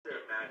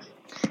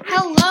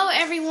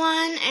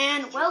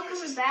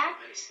welcome back.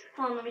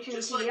 Hold on, let me turn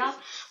the TV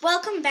off.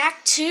 Welcome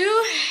back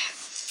to...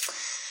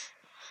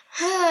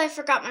 I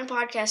forgot my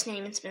podcast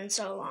name. It's been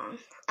so long.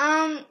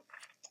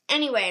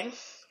 Anyway,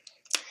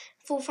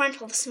 Full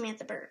Frontal with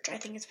Samantha Birch. I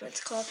think it's what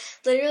it's called.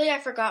 Literally, I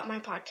forgot my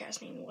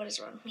podcast name. What is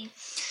wrong with me?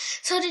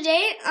 So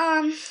today,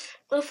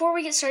 before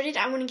we get started,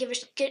 I want to give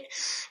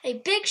a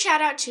big shout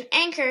out to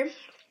Anchor,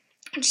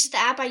 which is the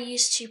app I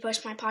use to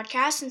post my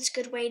podcast, and it's a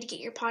good way to get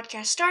your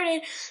podcast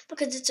started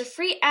because it's a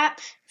free app,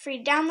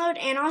 free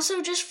download, and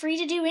also just free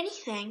to do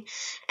anything.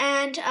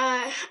 And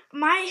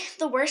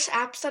the worst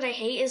apps that I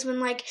hate is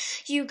when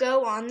you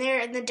go on there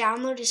and the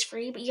download is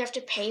free, but you have to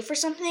pay for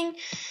something.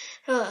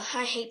 Ugh,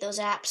 I hate those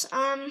apps.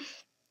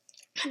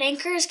 And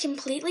Anchor is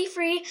completely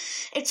free.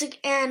 As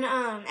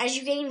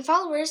you gain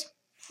followers,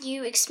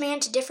 you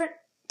expand to different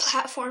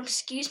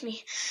platforms.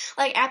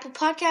 Like Apple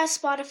Podcasts,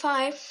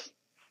 Spotify,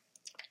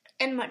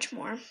 and much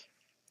more.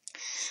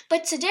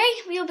 But today,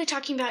 we will be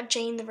talking about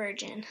Jane the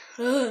Virgin.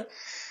 Ugh.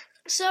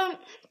 So,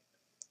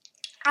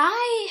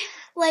 I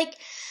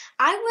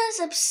was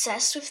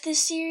obsessed with this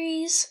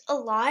series a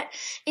lot.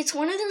 It's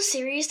one of those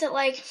series that,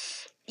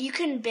 you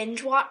can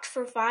binge watch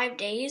for 5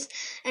 days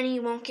and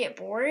you won't get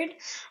bored.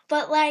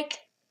 But,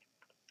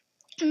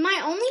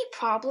 my only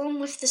problem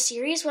with the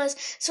series was,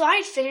 so I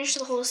had finished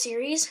the whole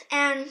series,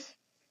 and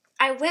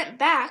I went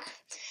back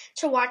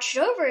to watch it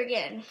over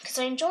again because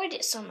I enjoyed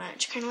it so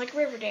much, kind of like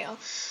Riverdale.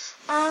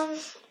 And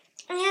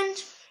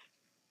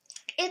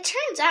it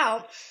turns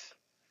out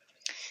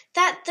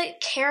that the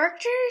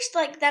characters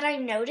that I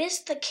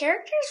noticed, the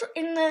characters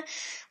in the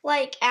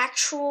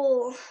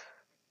actual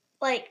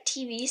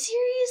TV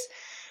series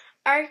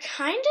are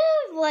kind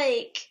of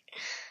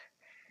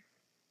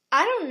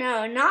I don't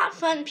know, not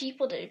fun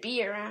people to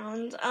be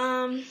around.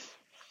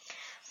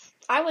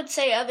 I would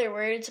say other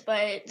words,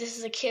 but this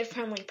is a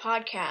kid-friendly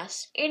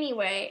podcast.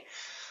 Anyway,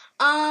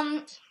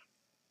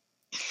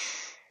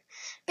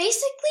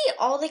 basically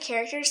all the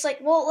characters,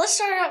 let's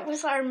start out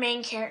with our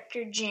main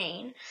character,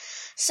 Jane.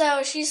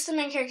 So, she's the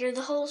main character.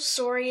 The whole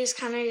story is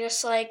kind of just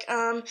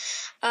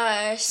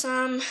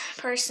some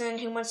person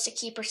who wants to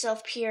keep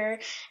herself pure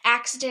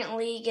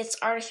accidentally gets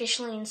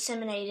artificially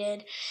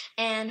inseminated,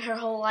 and her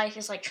whole life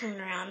is turned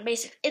around.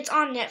 Basically, it's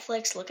on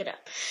Netflix. Look it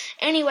up.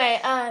 Anyway,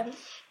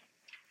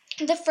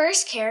 the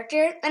first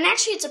character, and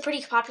actually it's a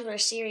pretty popular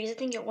series. I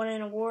think it won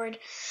an award.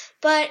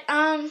 But,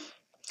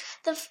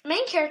 the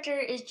main character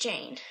is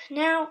Jane.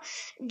 Now,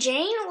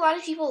 Jane, a lot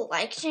of people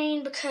like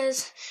Jane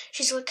because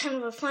she's kind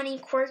of a funny,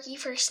 quirky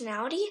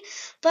personality.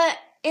 But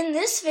in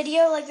this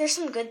video, there's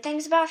some good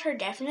things about her,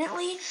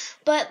 definitely.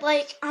 But,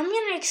 I'm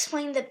going to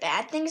explain the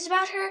bad things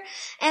about her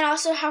and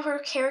also how her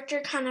character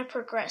kind of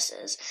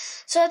progresses.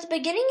 So at the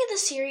beginning of the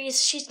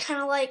series, she's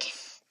kind of,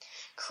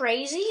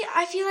 crazy,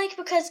 I feel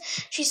because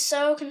she's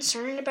so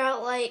concerned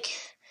about,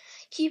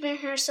 keeping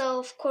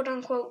herself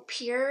quote-unquote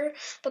pure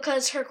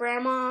because her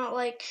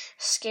grandma,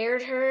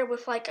 scared her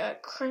with, a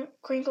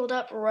crinkled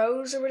up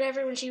rose or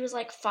whatever when she was,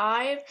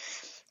 5,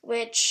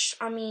 which,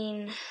 I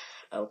mean,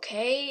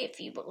 okay, if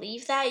you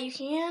believe that, you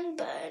can,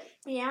 but,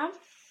 yeah.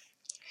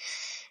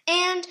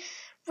 And,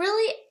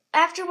 really,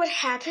 after what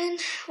happened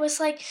was,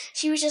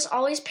 she was just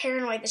always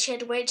paranoid that she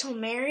had to wait till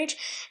marriage,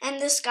 and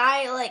this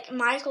guy,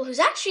 Michael, who's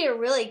actually a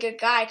really good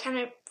guy, kind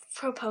of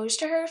proposed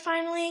to her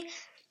finally,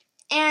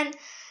 and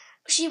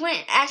she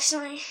went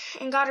accidentally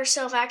and got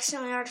herself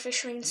accidentally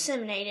artificially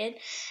inseminated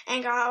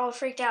and got all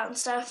freaked out and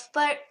stuff.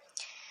 But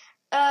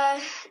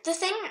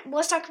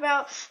let's talk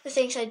about the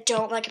things I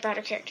don't like about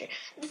her character.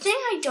 The thing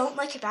I don't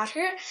like about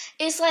her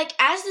is,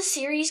 as the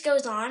series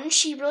goes on,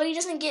 she really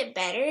doesn't get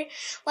better.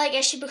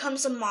 As she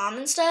becomes a mom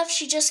and stuff,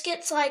 she just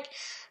gets,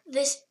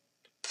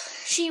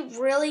 she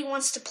really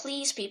wants to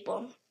please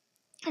people.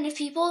 And if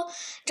people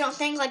don't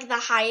think, the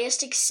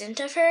highest extent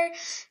of her,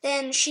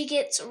 then she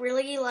gets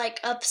really,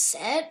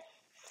 upset.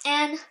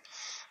 And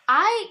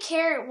I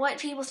care what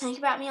people think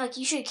about me.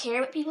 You should care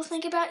what people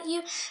think about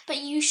you, but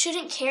you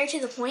shouldn't care to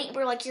the point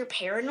where, you're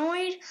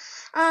paranoid.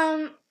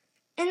 And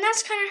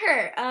that's kind of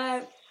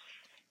her.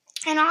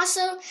 And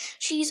also,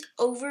 she's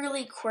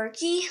overly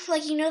quirky.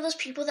 Those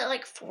people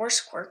that, force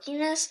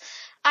quirkiness?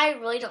 I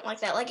really don't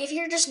like that. If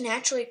you're just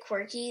naturally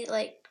quirky,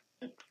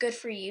 good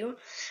for you.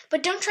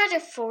 But don't try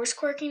to force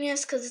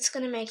quirkiness, because it's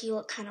going to make you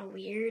look kind of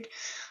weird.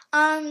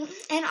 And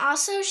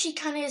also, she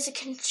kind of is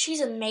she's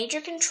a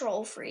major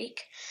control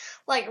freak.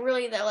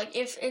 Really, though,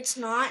 if it's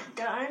not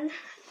done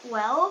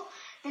well,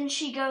 then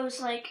she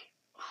goes,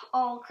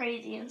 all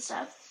crazy and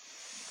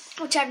stuff.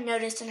 Which I've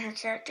noticed in her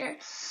character.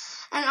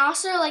 And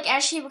also,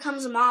 as she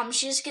becomes a mom,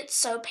 she just gets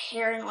so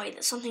paranoid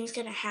that something's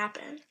gonna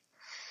happen.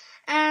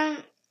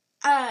 And,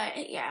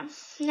 yeah.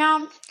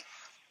 Now,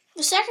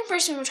 the second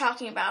person we're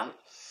talking about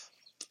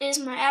is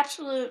my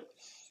absolute,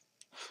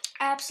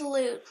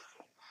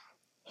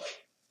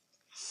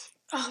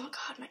 oh my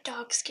god, my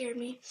dog scared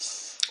me,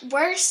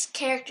 worst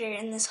character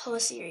in this whole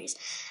series.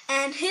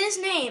 And his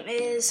name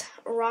is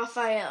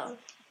Raphael.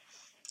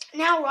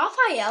 Now,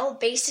 Raphael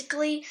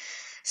basically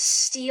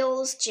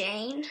steals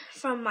Jane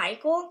from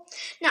Michael.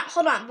 Now,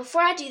 hold on.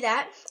 Before I do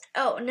that,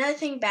 Oh, another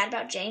thing bad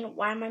about Jane,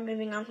 why am I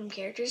moving on from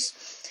characters,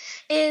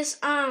 is,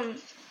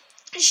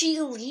 she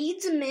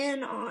leads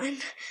men on.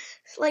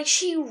 Like,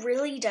 she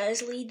really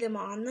does lead them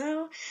on,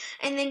 though,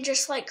 and then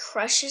just, like,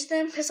 crushes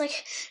them, because,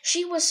 like,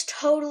 she was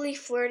totally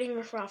flirting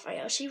with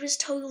Raphael. She was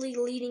totally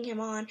leading him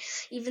on,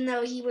 even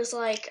though he was,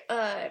 like,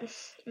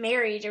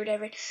 married or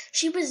whatever.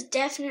 She was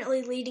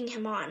definitely leading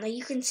him on. Like,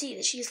 you can see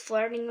that she's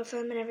flirting with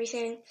him and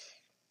everything.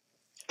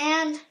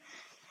 And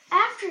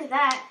after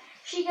that,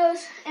 she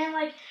goes and,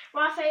 like,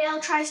 Raphael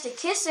tries to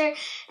kiss her,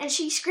 and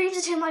she screams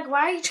at him, like,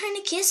 why are you trying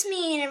to kiss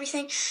me and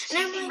everything? And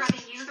I'm like,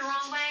 rubbing you the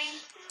wrong way?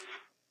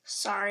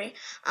 Sorry.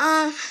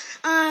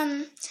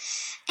 And,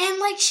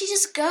 like, she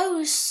just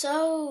goes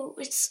so,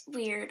 it's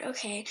weird,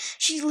 okay.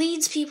 She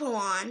leads people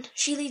on.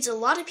 She leads a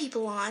lot of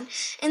people on,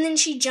 and then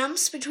she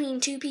jumps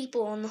between two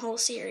people in the whole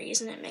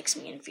series, and it makes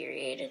me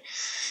infuriated.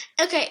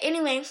 Okay,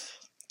 anyway,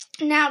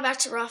 now back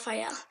to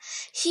Raphael.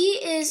 He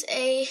is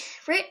a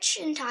rich,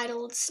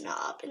 entitled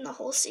snob in the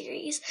whole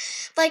series.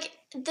 Like,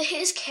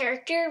 his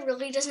character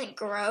really doesn't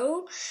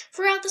grow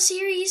throughout the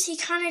series. He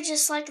kind of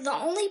just, like, the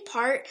only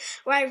part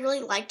where I really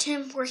liked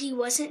him, where he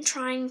wasn't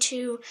trying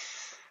to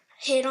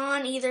hit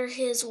on either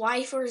his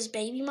wife or his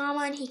baby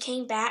mama, and he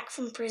came back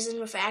from prison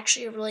with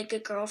actually a really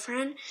good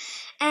girlfriend.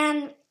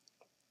 And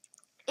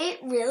it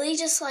really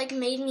just, like,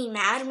 made me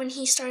mad when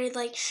he started,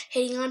 like,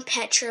 hitting on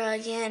Petra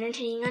again and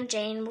hitting on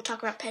Jane. We'll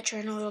talk about Petra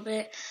in a little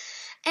bit.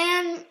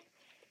 And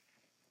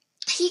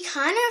he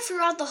kind of,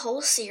 throughout the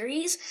whole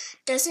series,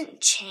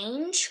 doesn't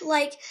change.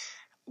 Like,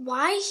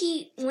 why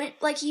he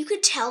went, like, you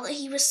could tell that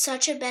he was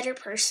such a better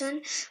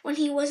person when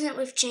he wasn't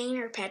with Jane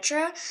or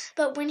Petra,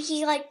 but when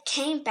he, like,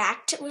 came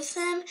back with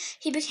them,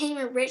 he became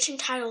a rich,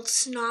 entitled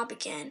snob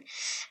again.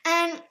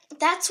 And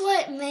that's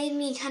what made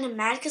me kind of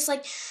mad, because,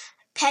 like,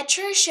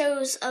 Petra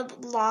shows a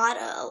lot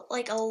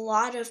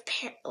of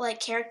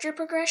character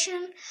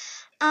progression,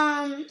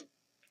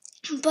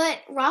 but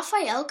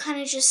Raphael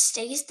kind of just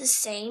stays the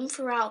same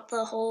throughout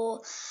the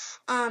whole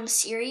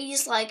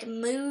series, like,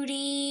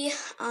 moody,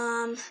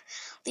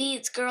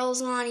 leads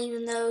girls on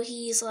even though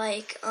he's,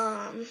 like,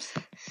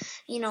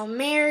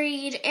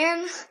 married,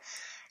 and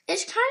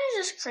it's kind of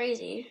just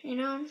crazy,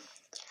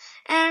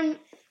 and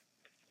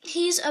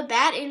he's a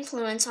bad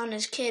influence on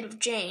his kid with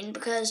Jane,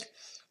 because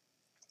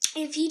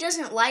if he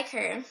doesn't like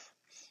her,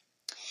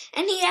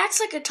 and he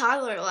acts like a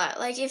toddler a lot.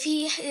 Like, if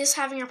he is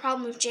having a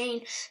problem with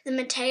Jane, then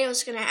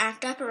Mateo's going to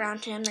act up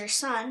around him, their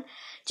son,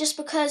 just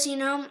because,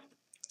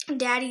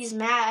 Daddy's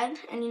mad,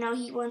 and,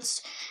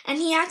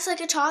 he acts like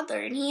a toddler,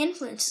 and he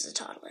influences a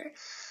toddler.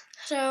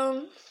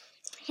 So,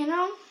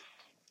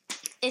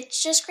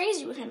 it's just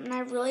crazy with him, and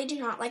I really do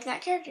not like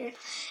that character.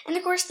 And,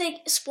 of course,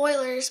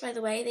 spoilers, by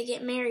the way, they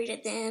get married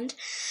at the end.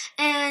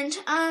 And,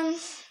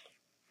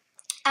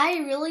 I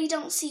really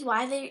don't see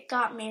why they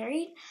got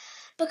married,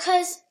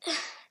 because,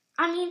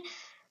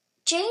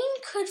 Jane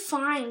could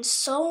find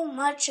so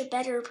much a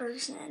better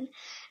person,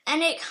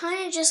 and it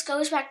kind of just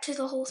goes back to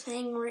the whole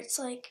thing where it's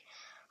like,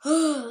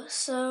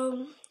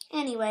 so,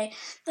 anyway,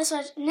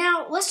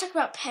 now let's talk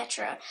about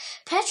Petra.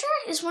 Petra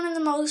is one of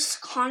the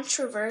most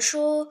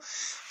controversial,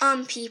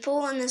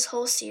 people in this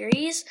whole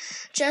series,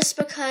 just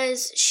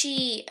because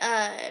she,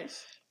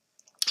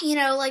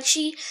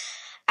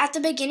 at the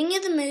beginning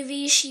of the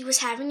movie, she was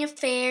having an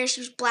affair,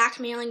 she was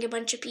blackmailing a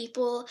bunch of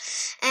people,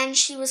 and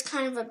she was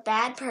kind of a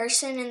bad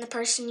person and the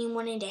person you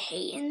wanted to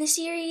hate in the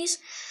series.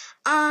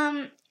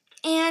 And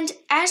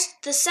as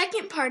the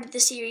second part of the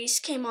series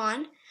came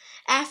on,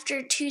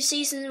 after 2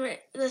 seasons,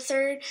 the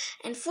third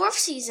and fourth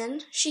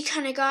season, she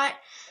kind of got,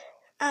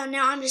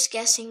 now I'm just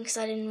guessing because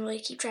I didn't really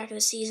keep track of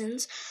the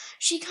seasons,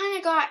 she kind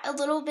of got a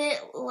little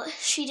bit,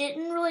 she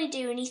didn't really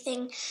do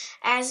anything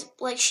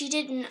she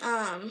didn't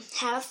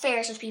have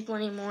affairs with people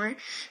anymore.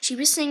 She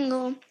was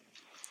single,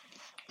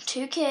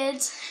 2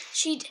 kids.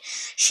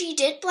 She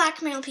did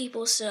blackmail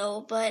people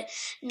still, but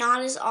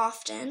not as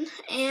often.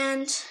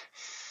 And,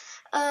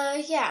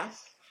 yeah.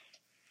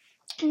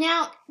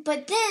 Now,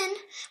 but then,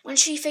 when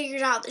she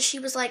figured out that she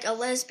was, like, a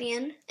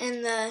lesbian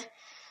in the,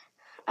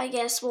 I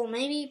guess, well,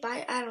 maybe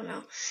I don't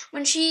know.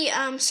 When she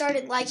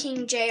started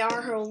liking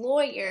JR, her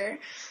lawyer,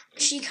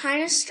 she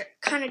kind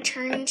of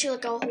turned into,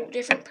 like, a whole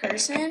different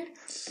person,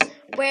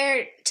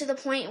 where, to the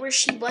point where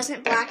she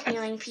wasn't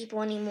blackmailing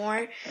people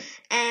anymore,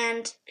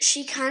 and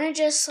she kind of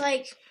just,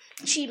 like,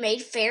 she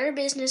made fair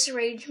business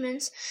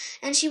arrangements,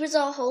 and she was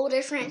a whole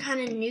different kind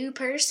of new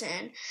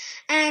person,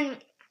 and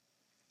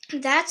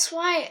that's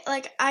why,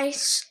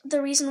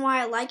 the reason why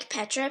I like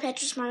Petra.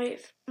 Petra's my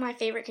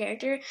favorite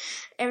character.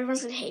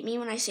 Everyone's gonna hate me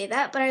when I say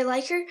that, but I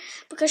like her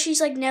because she's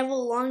like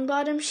Neville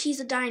Longbottom. She's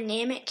a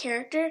dynamic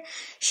character.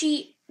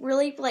 She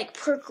really,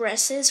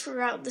 progresses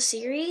throughout the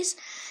series.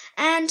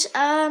 And,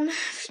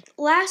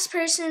 last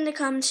person to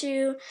come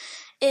to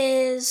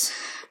is,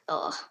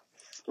 well,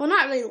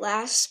 not really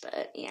last,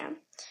 but yeah.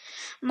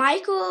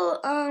 Michael,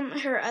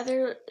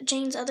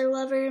 Jane's other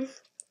lover,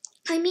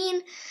 I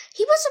mean,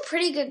 he was a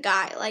pretty good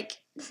guy. Like,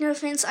 no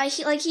offense,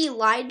 he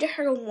lied to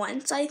her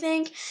once, I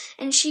think,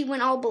 and she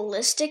went all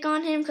ballistic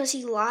on him because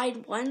he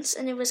lied once,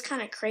 and it was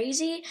kind of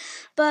crazy.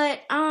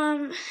 But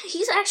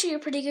he's actually a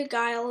pretty good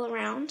guy all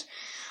around.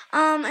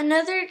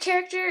 Another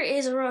character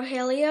is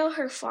Rogelio,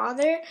 her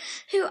father,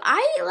 who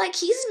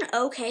he's an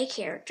okay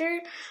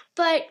character,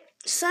 but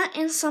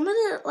in some of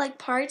the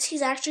parts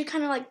he's actually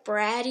kind of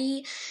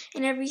bratty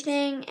and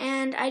everything,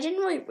 and I didn't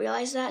really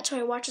realize that till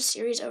I watched the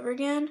series over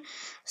again.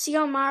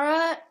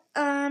 Xiomara,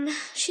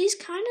 she's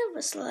kind of a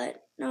slut,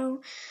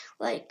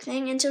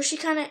 thing until she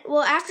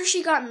after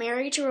she got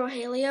married to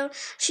Rogelio,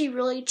 she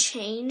really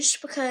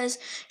changed because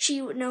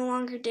she no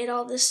longer did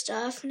all this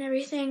stuff and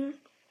everything.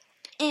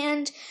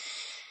 And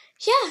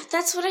yeah,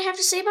 that's what I have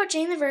to say about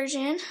Jane the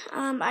Virgin.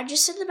 I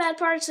just said the bad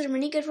parts. There are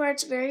many good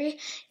parts. Very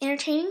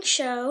entertaining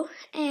show,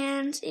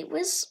 and it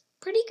was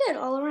pretty good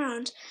all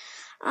around.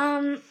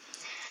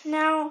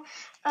 Now,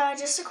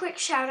 just a quick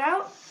shout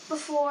out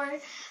before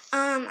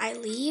I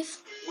leave.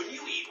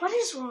 What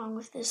is wrong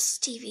with this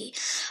TV?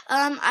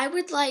 I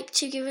would like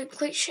to give a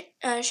quick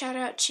shout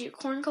out to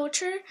Corn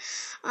Culture.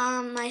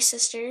 My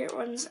sister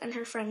runs and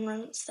her friend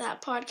runs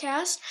that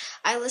podcast.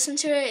 I listen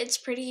to it. It's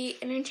pretty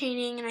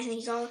entertaining, and I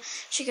think y'all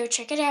should go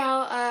check it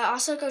out.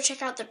 Also, go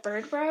check out the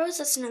Bird Bros.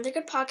 That's another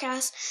good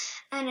podcast.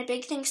 And a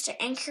big thanks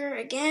to Anchor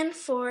again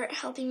for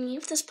helping me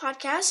with this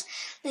podcast.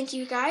 Thank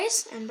you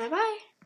guys, and bye-bye.